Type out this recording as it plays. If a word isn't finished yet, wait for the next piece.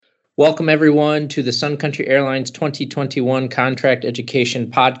Welcome, everyone, to the Sun Country Airlines 2021 Contract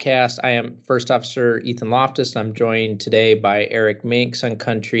Education Podcast. I am First Officer Ethan Loftus. I'm joined today by Eric Mink, Sun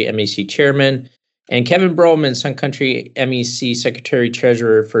Country MEC Chairman, and Kevin Broman, Sun Country MEC Secretary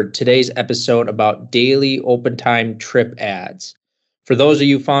Treasurer, for today's episode about daily open time trip ads. For those of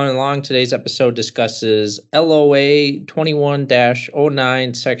you following along, today's episode discusses LOA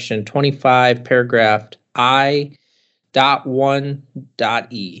 21-09, Section 25, Paragraph I.1.e.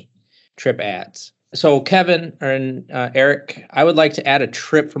 trip ads. So Kevin and Eric, I would like to add a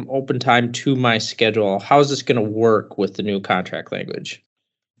trip from OpenTime to my schedule. How is this going to work with the new contract language?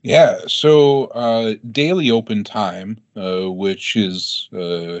 Yeah, so daily open time, which is,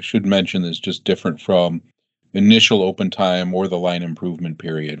 should mention, is just different from initial open time or the line improvement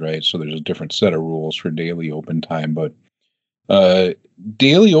period, right? So there's a different set of rules for daily open time. But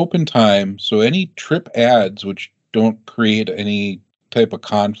daily open time, so any trip ads which don't create any type of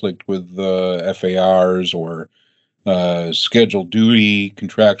conflict with FARs or scheduled duty,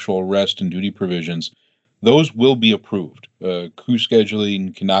 contractual rest and duty provisions, those will be approved. Crew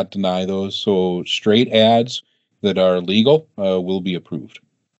scheduling cannot deny those. So straight ads that are legal will be approved.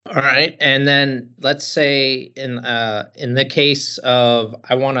 All right. And then let's say in the case of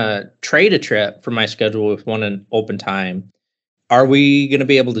I want to trade a trip for my schedule with one in open time, are we going to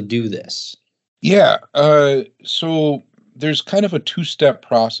be able to do this? Yeah. So there's kind of a two-step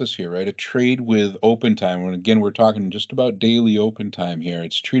process here, right? A trade with open time. And again, we're talking just about daily open time here.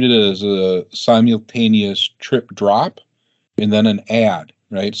 It's treated as a simultaneous trip drop and then an add,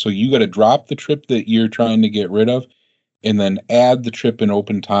 right? So you got to drop the trip that you're trying to get rid of and then add the trip in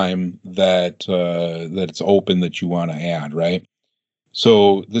open time that it's open that you want to add, right?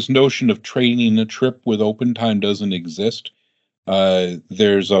 So this notion of trading a trip with open time doesn't exist.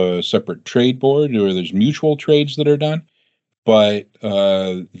 There's a separate trade board, or there's mutual trades that are done. But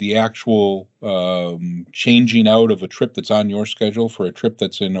the actual changing out of a trip that's on your schedule for a trip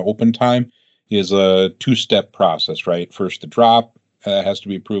that's in open time is a two-step process, right? First, the drop has to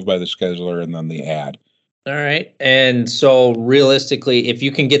be approved by the scheduler, and then the add. All right. And so realistically, if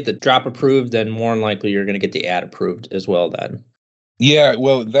you can get the drop approved, then more than likely you're going to get the add approved as well then. Yeah,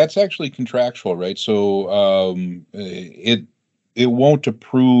 well, that's actually contractual, right? So it won't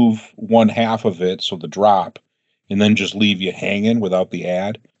approve one half of it, so the drop, and then just leave you hanging without the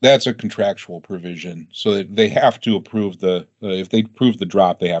add. That's a contractual provision. So they have to approve if they approve the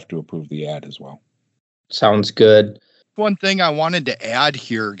drop, they have to approve the add as well. Sounds good. One thing I wanted to add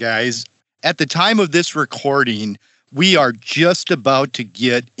here, guys, at the time of this recording, we are just about to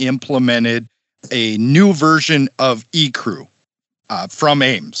get implemented a new version of eCrew from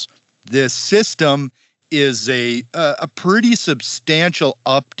AIMS. This system is a pretty substantial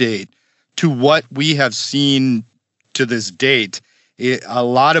update to what we have seen to this date. A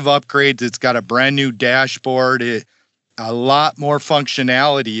lot of upgrades. It's got a brand new dashboard. A lot more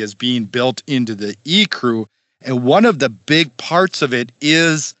functionality is being built into the eCrew. And one of the big parts of it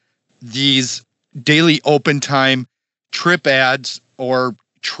is these daily open time trip ads or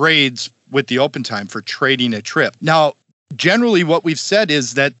trades with the open time for trading a trip. Now, generally what we've said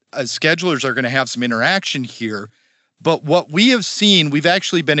is that schedulers are going to have some interaction here. But what we have seen, we've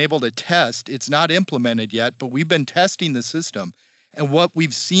actually been able to test. It's not implemented yet, but we've been testing the system. And what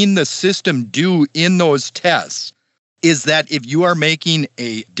we've seen the system do in those tests is that if you are making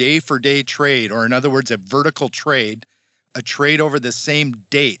a day-for-day trade, or in other words, a vertical trade, a trade over the same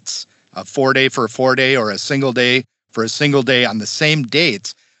dates, a 4-day for a 4-day or a single day for a single day on the same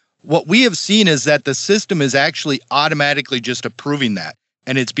dates, what we have seen is that the system is actually automatically just approving that.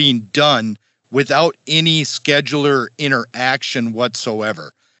 And it's being done without any scheduler interaction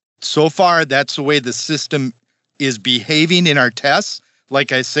whatsoever. So far, that's the way the system is behaving in our tests.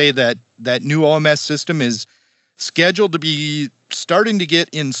 Like I say, that new OMS system is scheduled to be starting to get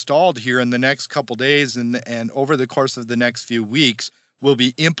installed here in the next couple days, and over the course of the next few weeks will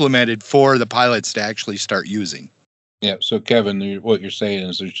be implemented for the pilots to actually start using. Yeah, so Kevin, what you're saying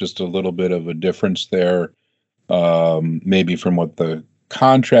is there's just a little bit of a difference there, maybe from what the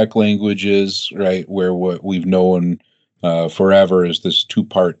contract language is, right, where what we've known forever is this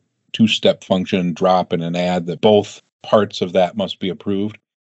two-step function, drop and an add, that both parts of that must be approved,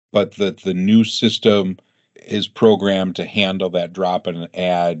 but that the new system is programmed to handle that drop and an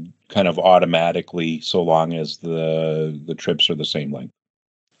add kind of automatically so long as the trips are the same length.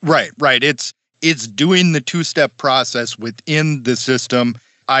 Right. It's doing the two-step process within the system.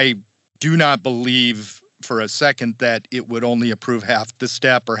 I do not believe for a second that it would only approve half the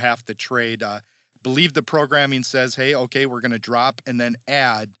step or half the trade. Believe the programming says, hey, okay, we're going to drop and then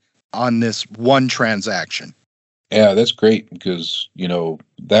add on this one transaction. Yeah, that's great because,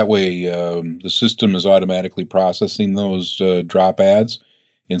 that way the system is automatically processing those drop ads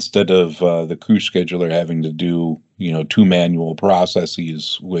instead of the crew scheduler having to do, two manual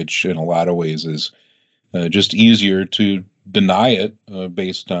processes, which in a lot of ways is just easier to deny it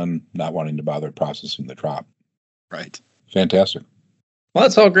based on not wanting to bother processing the drop. Right. Fantastic. Well,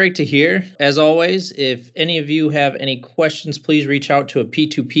 that's all great to hear. As always, if any of you have any questions, please reach out to a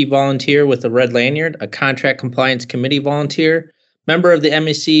P2P volunteer with a red lanyard, a contract compliance committee volunteer, member of the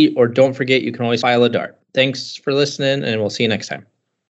MEC, or don't forget, you can always file a DART. Thanks for listening, and we'll see you next time.